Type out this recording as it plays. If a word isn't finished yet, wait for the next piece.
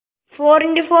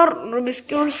4x4 Rubik's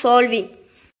Cube solving.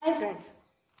 Hi friends,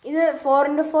 this is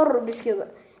 4x4 Rubik's Cube.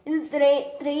 This is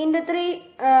 3x3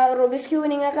 Rubik's Cube.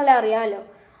 You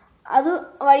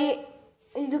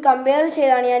can compare it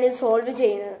and solve it.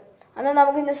 And then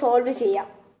we can solve it. We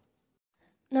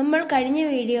will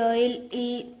video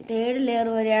this third layer.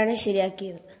 We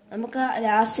will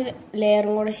last layer.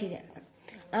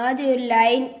 That's a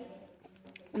line.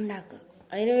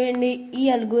 This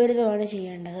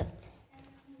algorithm.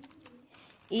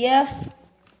 F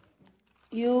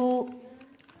U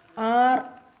R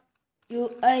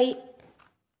U I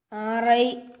R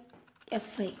I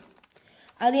F I.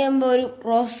 That's a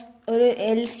cross or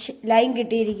L line. In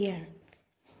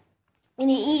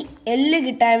this L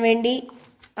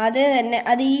that's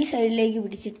this side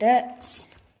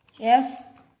F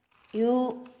U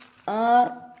R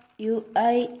U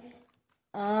I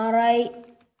R I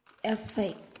F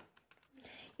I.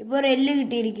 Now L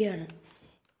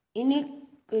in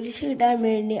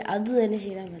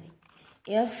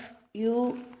F U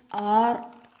R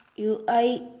U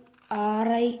I R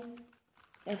I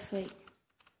F I.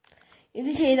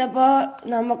 This is the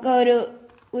Namaka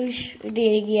Ush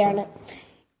Dirigiana.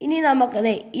 In Namaka,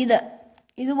 either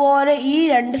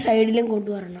E and side link go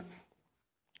to Arna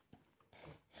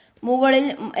Mughal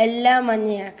Ella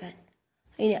Maniaca.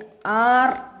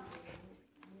 R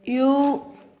U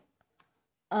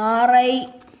R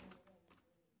I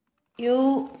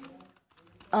U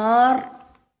R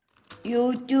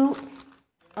U2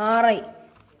 R I.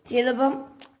 Chedapam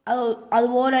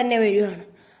Alvor and Never.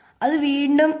 Other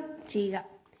Vindum Chiga.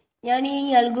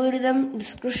 Yani algorithm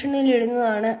description in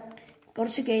the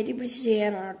Corsicated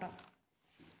Precision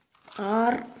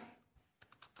R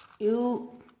U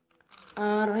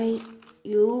R I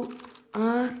U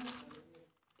R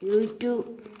U2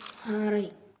 R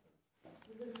I.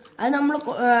 That's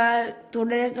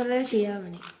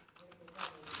we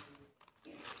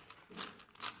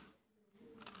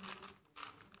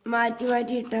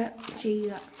മാറ്റിയിട്ട്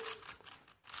ചെയ്യുക.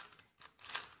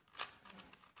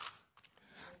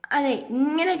 അതെ,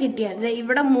 ഇങ്ങനെ കിട്ടിയാൽ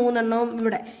ഇവിടെ 3 എണ്ണവും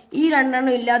ഇവിടെ ഈ 2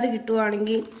 എണ്ണം ഇല്ലാതെ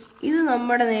കിട്ടുവാണെങ്കിൽ ഇത്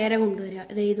നമ്മുടെ നേരെ കൊണ്ടുവരിക.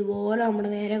 ഇതുപോലെ നമ്മുടെ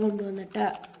നേരെ കൊണ്ടുവന്നിട്ട്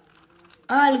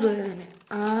ആ algorithm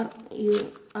R U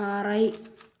R I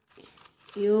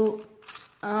U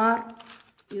R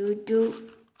U2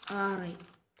 R I.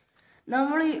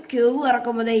 നമ്മൾ ക്യൂബ്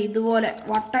കറക്കുമ്പോൾ ഇതുപോലെ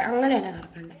വട്ട അങ്ങനെയല്ല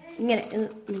കറക്കണ്ടേ, ഇങ്ങനെ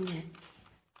ഇങ്ങനെ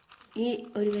ഈ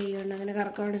ഒരു കൈ കൊണ്ട് അങ്ങനെ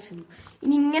കറക്കാനുള്ള സിമ്പിൾ.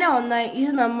 ഇനി ഇങ്ങനെ വന്നാൽ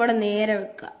ഇത് നമ്മുടെ നേരെ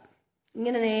വെക്കുക.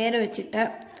 ഇങ്ങനെ നേരെ വെച്ചിട്ട്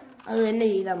അത് തന്നെ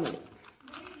ചെയ്താൽ മതി.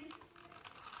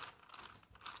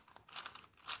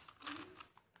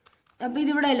 അപ്പം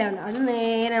ഇതിവിടെ അല്ല, അത്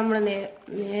നേരെ നമ്മൾ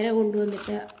നേരെ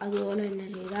കൊണ്ടുവന്നിട്ട് അതുപോലെ തന്നെ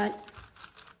ചെയ്താൽ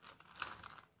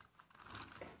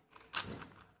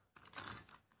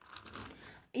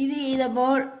ഇത്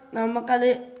ചെയ്തപ്പോൾ നമുക്കത്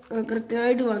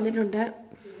കൃത്യമായിട്ട് വന്നിട്ടുണ്ട്.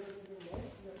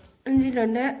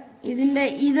 ഇതിൻ്റെ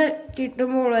ഇത്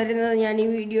കിട്ടുമ്പോൾ വരുന്നത് ഞാൻ ഈ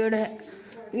വീഡിയോ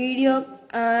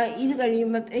ഇത്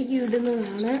കഴിയുമ്പോഴത്തേക്ക്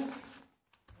ഇടുന്നതാണ്.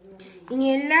 ഇനി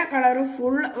എല്ലാ കളറും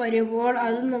ഫുൾ വരുമ്പോൾ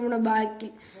അതും നമ്മുടെ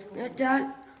ബാക്കിൽ എന്ന് വെച്ചാൽ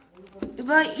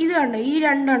ഇപ്പോൾ ഇത് കണ്ടോ, ഈ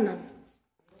 2 എണ്ണം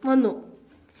വന്നു.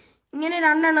 ഇങ്ങനെ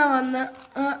 2 എണ്ണം വന്ന്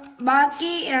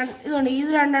ബാക്കി ഇതുണ്ട്,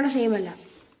 ഇത് 2 എണ്ണം സെയിം അല്ല,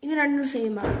 ഇത് 2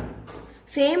 സെയിമാണ്.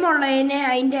 സെയിം ഉള്ളതിനെ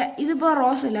അതിൻ്റെ ഇതിപ്പോൾ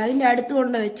റോസ് അല്ല, അതിൻ്റെ അടുത്ത്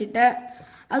കൊണ്ട് വെച്ചിട്ട്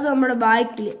അത് നമ്മുടെ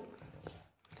ബാക്കിൽ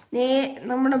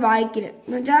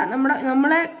എന്ന് വെച്ചാൽ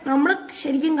നമ്മൾ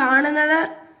ശരിക്കും കാണുന്നത്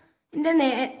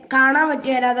കാണാൻ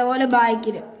പറ്റിയാൽ അതുപോലെ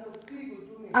ബാക്കിൽ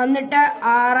എന്നിട്ട്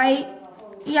RI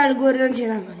ഈ അൽഗോരിതം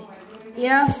ചെയ്താൽ മതി.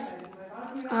 F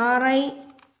RI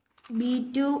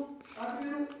B2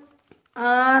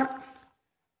 R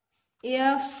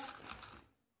F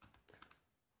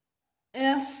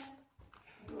F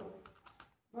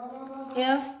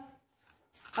F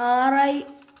RI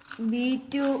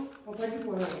B2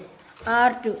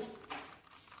 R2.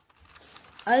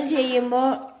 അത് ചെയ്യുമ്പോൾ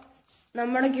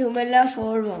നമ്മുടെ ക്യൂബെല്ലാം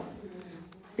സോൾവ് ആവും.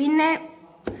 പിന്നെ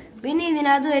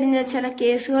ഇതിനകത്ത് വരുന്ന ചില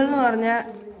കേസുകൾ എന്ന് പറഞ്ഞാൽ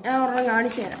ഞാൻ ഒരെണ്ണം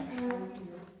കാണിച്ചു തരാം.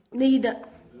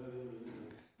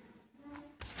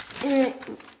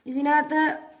 ഇതിനകത്ത്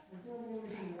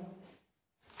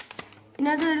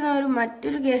വരുന്ന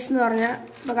മറ്റൊരു കേസ് എന്ന് പറഞ്ഞാൽ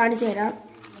ഇപ്പം കാണിച്ചു തരാം.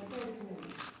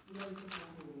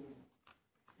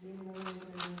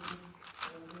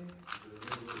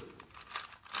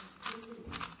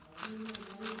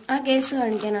 ആ കേസ്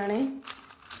കാണിക്കാനാണ്.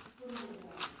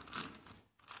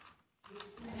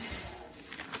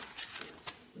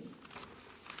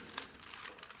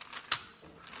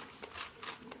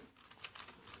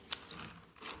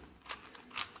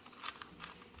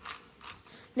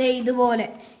 ഇതുപോലെ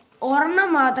ഒരെണ്ണം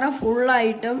മാത്രം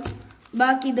ഫുള്ളായിട്ടും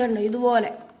ബാക്കി ഇതുണ്ട് ഇതുപോലെ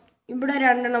ഇവിടെ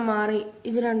രണ്ടെണ്ണം മാറി,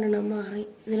 ഇത് രണ്ടെണ്ണം മാറി,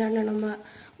 ഇത് രണ്ടെണ്ണം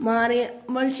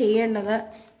മാറിയപ്പോൾ ചെയ്യേണ്ടത്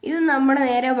ഇത് നമ്മുടെ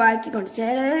നേരെ ബാക്കി കൊണ്ട്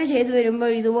ചിലർ ചെയ്ത് വരുമ്പോൾ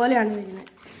ഇതുപോലെയാണ് വരുന്നത്.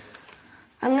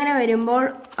 അങ്ങനെ വരുമ്പോൾ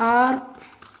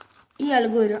ഈ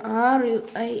അൽഗോരിതം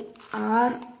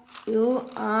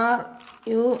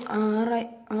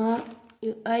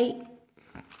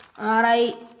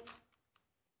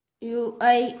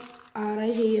RI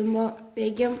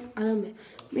ചെയ്യുമ്പോഴത്തേക്കും അതും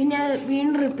പിന്നെ അത്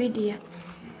വീണ്ടും റിപ്പീറ്റ് ചെയ്യാം.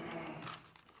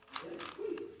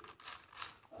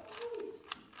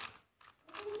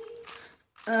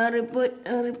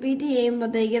 റിപ്പീറ്റ്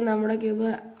ചെയ്യുമ്പോഴത്തേക്കും നമ്മുടെ ക്യൂബ്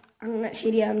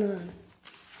ശരിയാവുന്നതാണ്.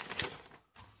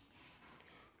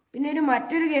 പിന്നെ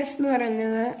മറ്റൊരു കേസ് എന്ന്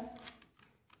പറയുന്നത്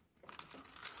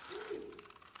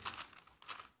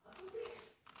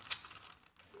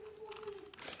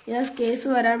കേസ്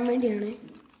വരാൻ വേണ്ടിയാണ്.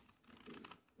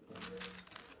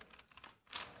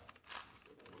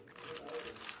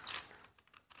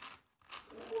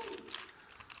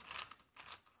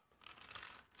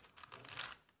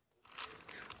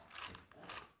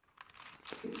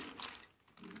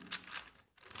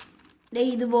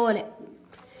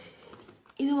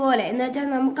 ഇതുപോലെ എന്ന് വെച്ചാൽ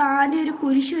നമുക്ക് ആദ്യം ഒരു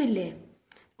കുരിശില്ലേ,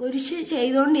 കുരിശ്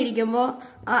ചെയ്തുകൊണ്ടിരിക്കുമ്പോൾ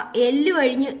ആ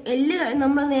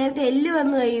നമ്മൾ നേരത്തെ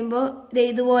വന്നു കഴിയുമ്പോൾ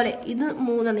ഇതുപോലെ ഇത്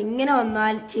 3 ഇങ്ങനെ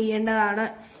വന്നാൽ ചെയ്യേണ്ടതാണ്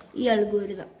ഈ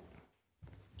അൽഗോരിതം.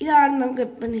 ഇതാണ് നമുക്ക്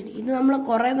എപ്പം ഇത് നമ്മൾ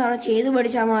കുറേ തവണ ചെയ്ത്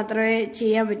പഠിച്ചാൽ മാത്രമേ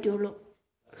ചെയ്യാൻ പറ്റുള്ളൂ.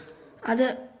 അത്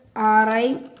RI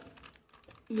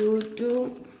U2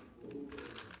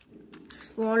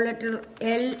 small letter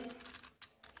L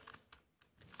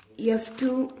F2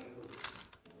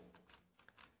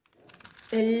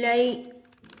 LI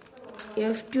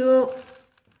F2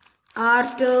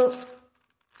 R2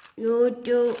 U2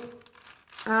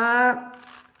 R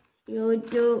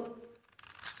U2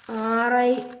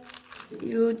 RI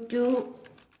U2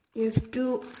 F2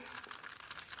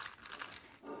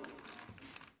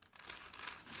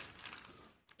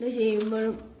 ഇത്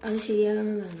ചെയ്യുമ്പോഴും അത്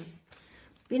ശരിയാകുന്നതാണ്.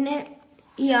 പിന്നെ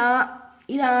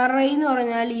ഇത് RI എന്ന്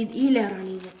പറഞ്ഞാൽ ഈ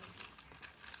ലെയറാണ്.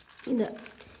 ഇത്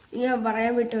ഞാൻ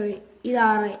പറയാൻ വിട്ടുപോയി. ഇത്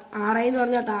RI എന്ന്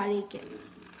പറഞ്ഞാൽ താഴേക്ക്,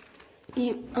 ഈ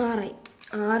RI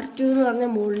R2 എന്ന്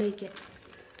പറഞ്ഞാൽ മുകളിലേക്ക്.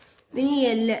 പിന്നെ ഈ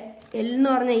L എന്ന്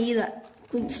പറഞ്ഞാൽ ഇത്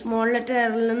സ്മോൾ ലെറ്റർ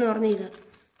L എന്ന് പറഞ്ഞാൽ ഇത്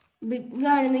ബിഗ്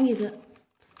ആണെന്നെങ്കിൽ ഇത്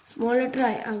സ്മോൾ ലെറ്റർ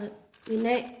ആയി അത്.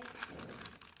 പിന്നെ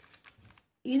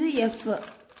ഇത് F,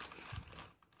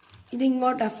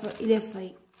 ഇതിങ്ങോട്ട് F, ഇത് FI.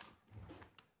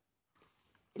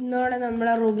 ഇന്നോടെ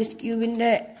നമ്മുടെ റൂബിക്സ്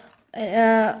ക്യൂബിൻ്റെ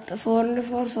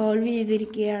 4x4 സോൾവ്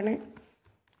ചെയ്തിരിക്കുകയാണ്.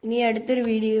 ഇനി അടുത്തൊരു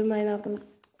വീഡിയോയുമായി നമുക്ക്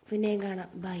പിന്നെയും കാണാം.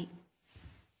 ബൈ.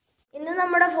 ഇന്ന്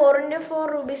നമ്മുടെ 4x4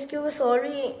 റൂബിക്സ് ക്യൂബ്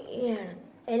സോൾവ് ചെയ്യുകയാണ്.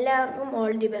 എല്ലാവർക്കും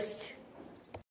ഓൾ ദി ബെസ്റ്റ്.